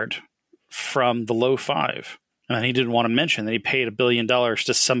shard from the Low Five. And he didn't want to mention that he paid $1 billion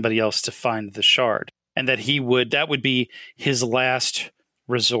to somebody else to find the shard, and that that would be his last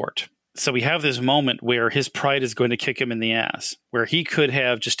resort. So we have this moment where his pride is going to kick him in the ass, where he could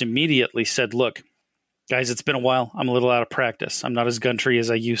have just immediately said, look, guys, it's been a while. I'm a little out of practice. I'm not as gun-tree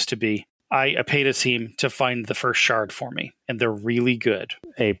as I used to be. I paid a team to find the first shard for me, and they're really good.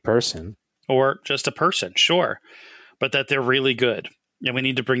 A person. Or just a person, sure. But that they're really good. And we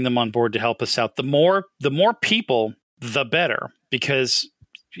need to bring them on board to help us out. The more people, the better, because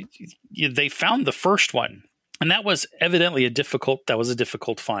they found the first one. And that was evidently a difficult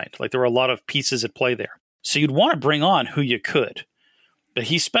find. Like there were a lot of pieces at play there. So you'd want to bring on who you could. But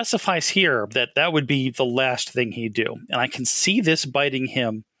he specifies here that would be the last thing he'd do. And I can see this biting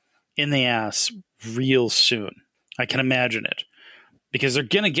him in the ass real soon. I can imagine it. Because they're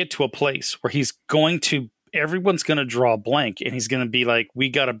going to get to a place where everyone's going to draw a blank, and he's going to be like, we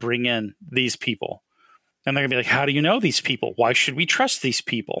got to bring in these people. And they're going to be like, how do you know these people? Why should we trust these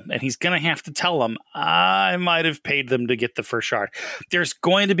people? And he's going to have to tell them, I might have paid them to get the first shard. There's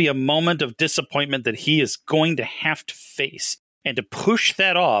going to be a moment of disappointment that he is going to have to face. And to push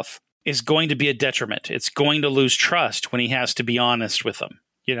that off is going to be a detriment. It's going to lose trust when he has to be honest with them.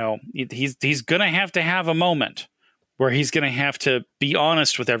 You know, he's going to have a moment where he's going to have to be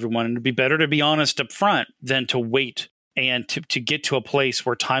honest with everyone. And it'd be better to be honest up front than to wait and to get to a place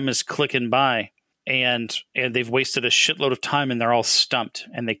where time is clicking by. And they've wasted a shitload of time and they're all stumped,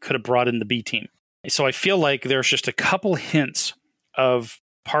 and they could have brought in the B team. So I feel like there's just a couple hints of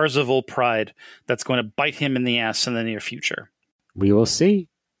Parzival pride that's going to bite him in the ass in the near future. We will see.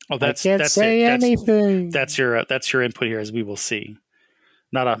 Oh, that's say anything. That's your input here, as we will see.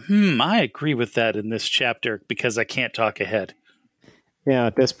 Not a I agree with that in this chapter because I can't talk ahead. Yeah,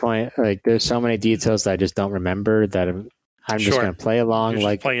 at this point, like there's so many details that I just don't remember that I'm just going to play along. You're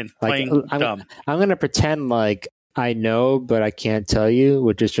like playing dumb. I'm going to pretend like I know, but I can't tell you,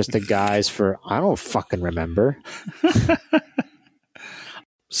 which is just a guise for I don't fucking remember.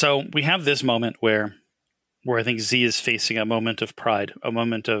 So we have this moment where I think Z is facing a moment of pride, a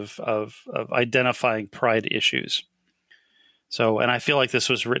moment of identifying pride issues. So, and I feel like this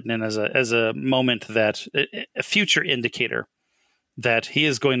was written in as a moment that a future indicator that he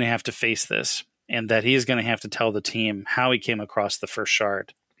is going to have to face this, and that he is going to have to tell the team how he came across the first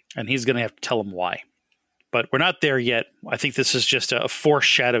shard, and he's going to have to tell them why. But we're not there yet. I think this is just a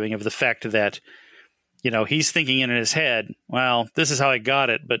foreshadowing of the fact that, you know, he's thinking in his head, well, this is how I got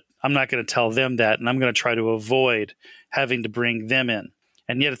it, but I'm not going to tell them that, and I'm going to try to avoid having to bring them in.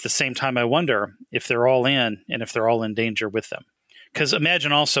 And yet at the same time, I wonder if they're all in and if they're all in danger with them. Because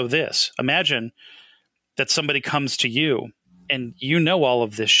imagine also this. Imagine that somebody comes to you and you know all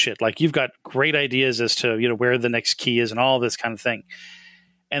of this shit. Like you've got great ideas as to, you know, where the next key is and all this kind of thing.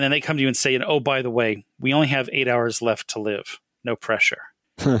 And then they come to you and say, oh, by the way, we only have 8 hours left to live. No pressure.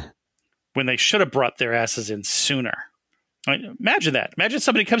 When they should have brought their asses in sooner. I mean, imagine that. Imagine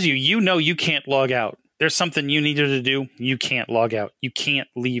somebody comes to you, you know you can't log out. There's something you needed to do. You can't log out. You can't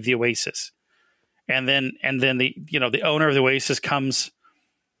leave the Oasis. And then the owner of the Oasis comes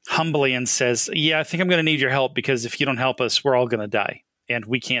humbly and says, yeah, I think I'm going to need your help because if you don't help us, we're all going to die and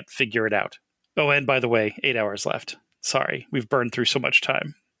we can't figure it out. Oh, and by the way, 8 hours left. Sorry, we've burned through so much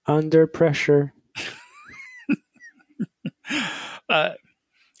time. Under pressure.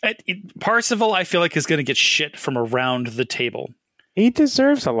 Parzival, I feel like, is going to get shit from around the table. He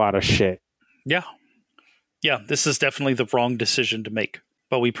deserves a lot of shit. Yeah. Yeah, this is definitely the wrong decision to make,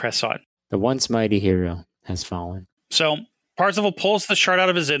 but we press on. The once mighty hero has fallen. So Parzival pulls the shard out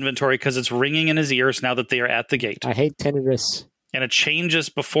of his inventory because it's ringing in his ears now that they are at the gate. I hate tinnitus. And it changes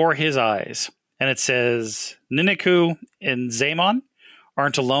before his eyes. And it says, Niniku and Zaemon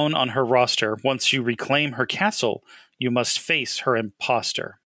aren't alone on her roster. Once you reclaim her castle, you must face her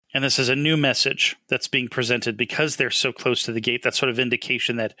imposter. And this is a new message that's being presented because they're so close to the gate. That sort of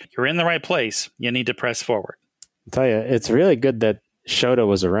indication that you're in the right place. You need to press forward. I'll tell you, it's really good that Shota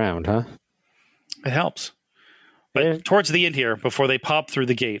was around, huh? It helps. But towards the end here, before they pop through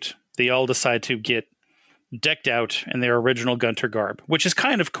the gate, they all decide to get decked out in their original Gunter garb, which is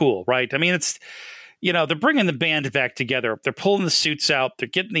kind of cool, right? I mean, it's, you know, they're bringing the band back together. They're pulling the suits out. They're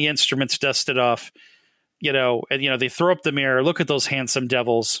getting the instruments dusted off. You know, and, you know, they throw up the mirror, look at those handsome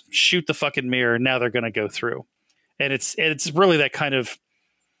devils, shoot the fucking mirror. Now they're going to go through. And it's really that kind of,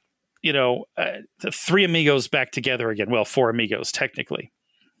 you know, the three amigos back together again. Well, four amigos, technically.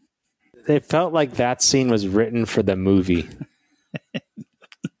 It felt like that scene was written for the movie.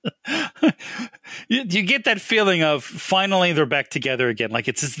 You get that feeling of finally they're back together again. Like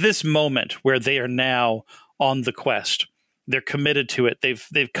it's this moment where they are now on the quest. They're committed to it.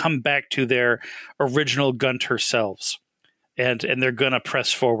 They've come back to their original Gunter selves, and they're gonna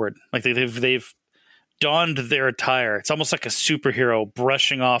press forward. Like they've donned their attire. It's almost like a superhero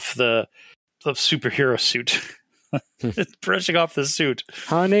brushing off the superhero suit, brushing off the suit.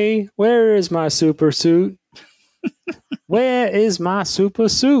 Honey, where is my super suit? Where is my super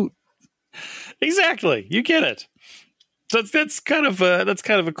suit? Exactly, you get it. So that's kind of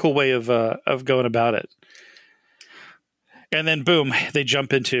a cool way of going about it. And then, boom, they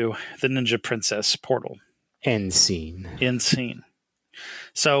jump into the Ninja Princess portal. End scene.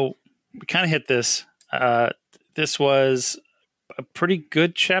 So we kind of hit this. This was a pretty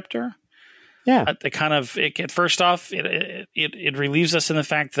good chapter. Yeah. First off, it relieves us in the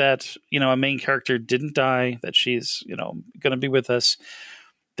fact that, you know, a main character didn't die, that she's, you know, going to be with us.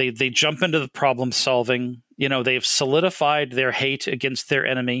 They jump into the problem solving. They've solidified their hate against their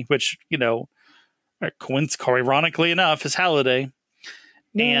enemy, which, ironically enough, is Halliday.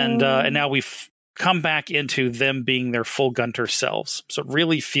 And now we've come back into them being their full Gunter selves. So it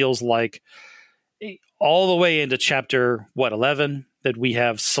really feels like all the way into chapter 11 that we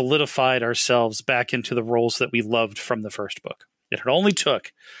have solidified ourselves back into the roles that we loved from the first book. It only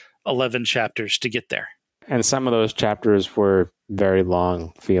took 11 chapters to get there. And some of those chapters were very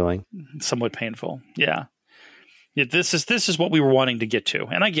long feeling. Somewhat painful. Yeah. This is what we were wanting to get to.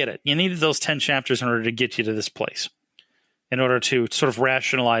 And I get it. You needed those 10 chapters in order to get you to this place, in order to sort of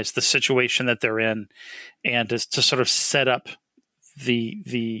rationalize the situation that they're in and to sort of set up the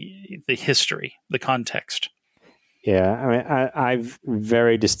history, the context. Yeah. I mean, I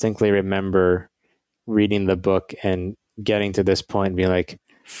very distinctly remember reading the book and getting to this point and being like,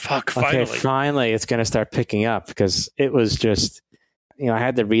 finally. Okay, finally it's going to start picking up, because it was just, I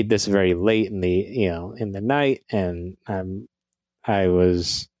had to read this very late in the night, and I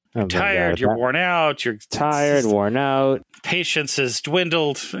was tired, you're worn out, you're tired, worn out. Patience has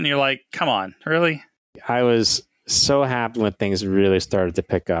dwindled, and you're like, come on, really? I was so happy when things really started to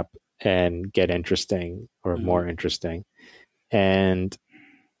pick up and get interesting, or more interesting. And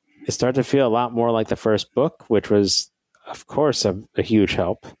it started to feel a lot more like the first book, which was, of course, a huge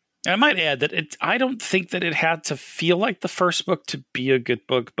help. I might add that I don't think that it had to feel like the first book to be a good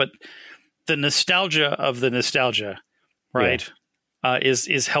book, but the nostalgia of the nostalgia, right,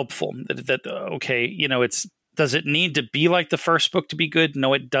 is helpful. That okay, does it need to be like the first book to be good?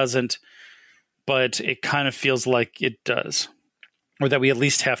 No, it doesn't. But it kind of feels like it does, or that we at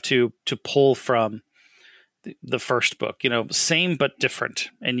least have to pull from the first book. Same but different,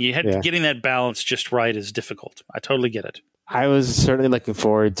 and getting that balance just right is difficult. I totally get it. I was certainly looking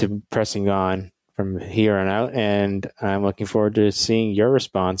forward to pressing on from here on out, and I'm looking forward to seeing your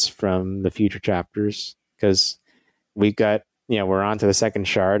response from the future chapters, because we've got, we're on to the second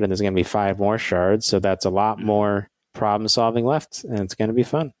shard, and there's going to be 5 more shards, so that's a lot more problem solving left, and it's going to be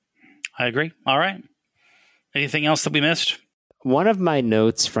fun. I agree. All right. Anything else that we missed? One of my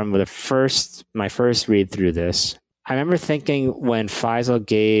notes from my first read through this, I remember thinking when Faisal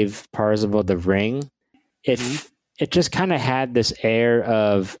gave Parzival the ring, it just kind of had this air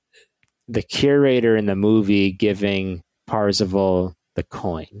of the curator in the movie giving Parzival the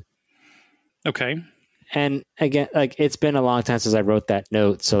coin. Okay. And again, it's been a long time since I wrote that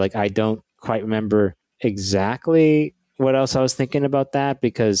note, so I don't quite remember exactly what else I was thinking about that,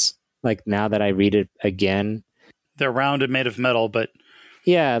 because now that I read it again, they're round and made of metal, but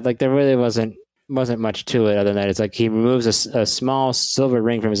yeah, there really wasn't much to it other than it's he removes a small silver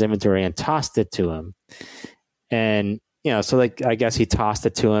ring from his inventory and tossed it to him. And, so I guess he tossed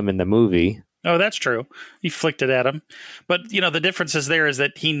it to him in the movie. Oh, that's true. He flicked it at him. But, the difference is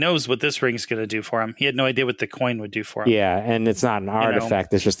that he knows what this ring's going to do for him. He had no idea what the coin would do for him. Yeah, and it's not an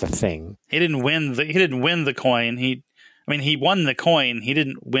artifact. It's just a thing. He didn't win the coin. He won the coin. He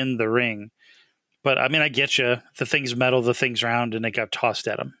didn't win the ring. But, I get you. The thing's metal, the thing's round, and it got tossed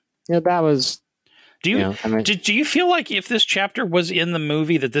at him. Yeah, that was... Do you feel like if this chapter was in the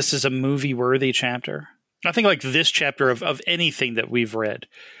movie, that this is a movie-worthy chapter? I think this chapter of anything that we've read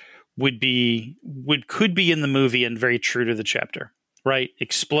could be in the movie and very true to the chapter, right?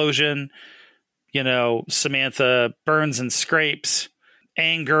 Explosion, Samantha burns and scrapes,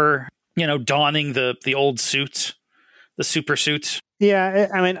 anger, donning the old suits, the super suits. Yeah,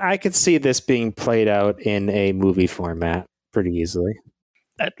 I could see this being played out in a movie format pretty easily.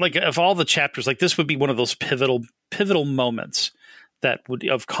 Of all the chapters, this would be one of those pivotal moments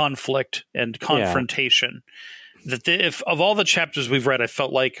of conflict and confrontation. Yeah. If of all the chapters we've read, I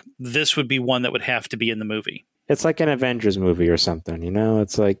felt like this would be one that would have to be in the movie. It's like an Avengers movie or something,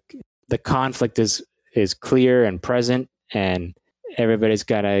 It's the conflict is clear and present, and everybody's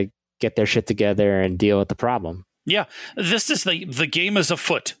got to get their shit together and deal with the problem. Yeah, this is the game is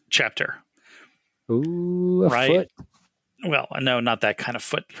afoot chapter. Ooh, right? Foot? Well, no, not that kind of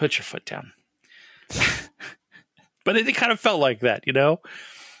foot. Put your foot down. But it kind of felt like that,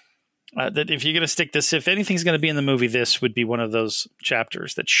 that if you're going to stick this, if anything's going to be in the movie, this would be one of those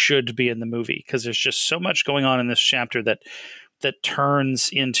chapters that should be in the movie, because there's just so much going on in this chapter that turns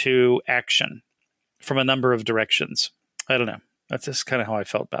into action from a number of directions. I don't know. That's just kind of how I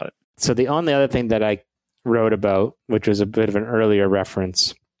felt about it. So the only other thing that I wrote about, which was a bit of an earlier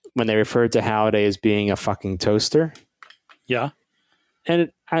reference, when they referred to Halliday as being a fucking toaster. Yeah.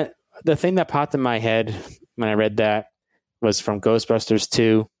 And the thing that popped in my head when I read that was from Ghostbusters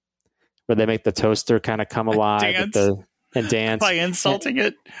 2, where they make the toaster kind of come alive and dance. By insulting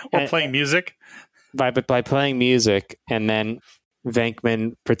it or playing music? By playing music. And then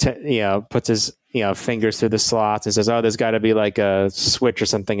Venkman puts his fingers through the slots and says, "Oh, there's got to be like a switch or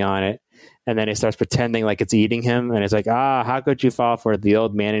something on it," and then he starts pretending like it's eating him, and it's like, how could you fall for the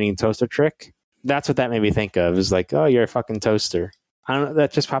old man-eating toaster trick? That's what that made me think of. Is like, oh, you're a fucking toaster. I don't know.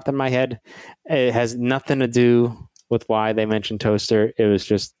 That just popped in my head. It has nothing to do with why they mentioned toaster. It was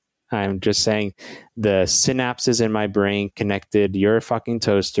just, I'm just saying the synapses in my brain connected you're a fucking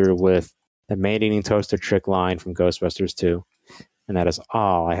toaster with the man-eating toaster trick line from Ghostbusters 2. And that is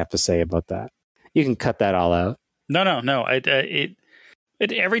all I have to say about that. You can cut that all out. No.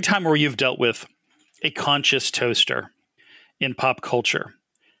 Every time where you've dealt with a conscious toaster in pop culture,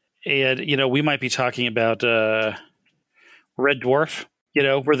 and, we might be talking about Red Dwarf,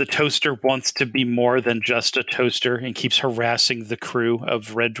 where the toaster wants to be more than just a toaster and keeps harassing the crew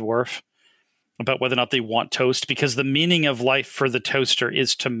of Red Dwarf about whether or not they want toast, because the meaning of life for the toaster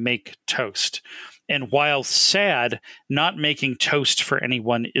is to make toast. And while sad, not making toast for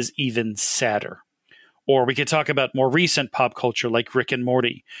anyone is even sadder. Or we could talk about more recent pop culture like Rick and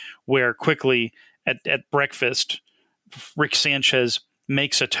Morty, where quickly at breakfast, Rick Sanchez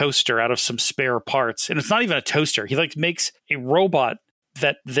makes a toaster out of some spare parts. And it's not even a toaster. He makes a robot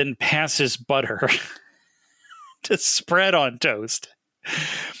that then passes butter to spread on toast.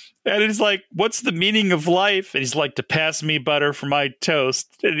 And it's like, what's the meaning of life? And he's like, to pass me butter for my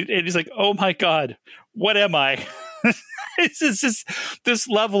toast. And he's like, oh my God, what am I? It's just this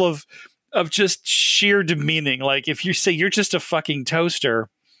level of just sheer demeaning. Like, if you say you're just a fucking toaster,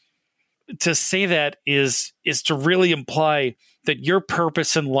 to say that is to really imply that your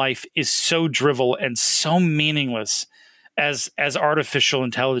purpose in life is so drivel and so meaningless as artificial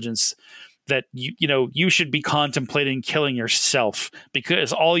intelligence that you should be contemplating killing yourself,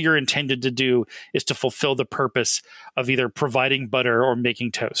 because all you're intended to do is to fulfill the purpose of either providing butter or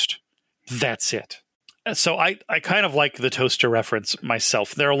making toast. That's it. So I kind of like the toaster reference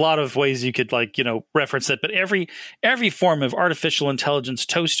myself. There are a lot of ways you could reference it, but every form of artificial intelligence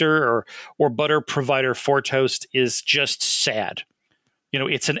toaster or butter provider for toast is just sad.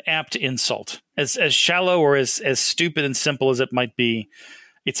 It's an apt insult. As shallow or as stupid and simple as it might be,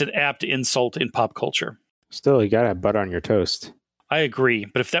 it's an apt insult in pop culture. Still, you gotta have butter on your toast. I agree,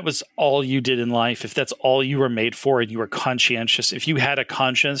 but if that was all you did in life, if that's all you were made for and you were conscientious, if you had a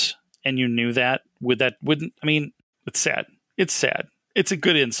conscience and you knew that, it's sad. It's sad. It's a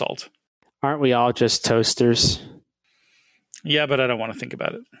good insult. Aren't we all just toasters? Yeah, but I don't want to think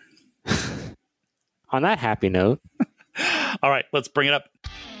about it. On that happy note. All right, let's bring it up.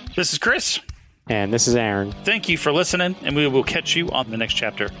 This is Chris. And this is Aaron. Thank you for listening, and we will catch you on the next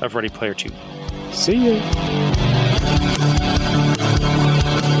chapter of Ready Player 2. See you.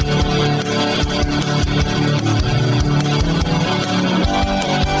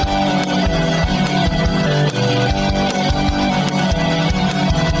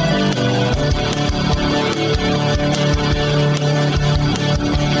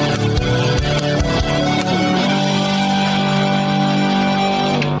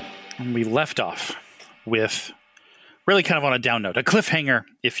 Left off with really kind of on a down note, a cliffhanger,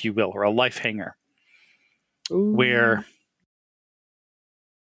 if you will, or a life hanger. Ooh. Where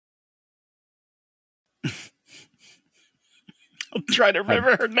I'm trying to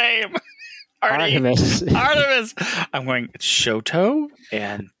remember her name. Artemis. I'm going, it's Shoto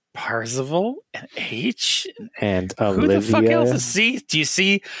and Parzival and H and Olivia. Who the fuck else is C? Do you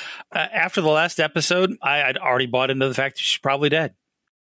see? After the last episode, I'd already bought into the fact that she's probably dead.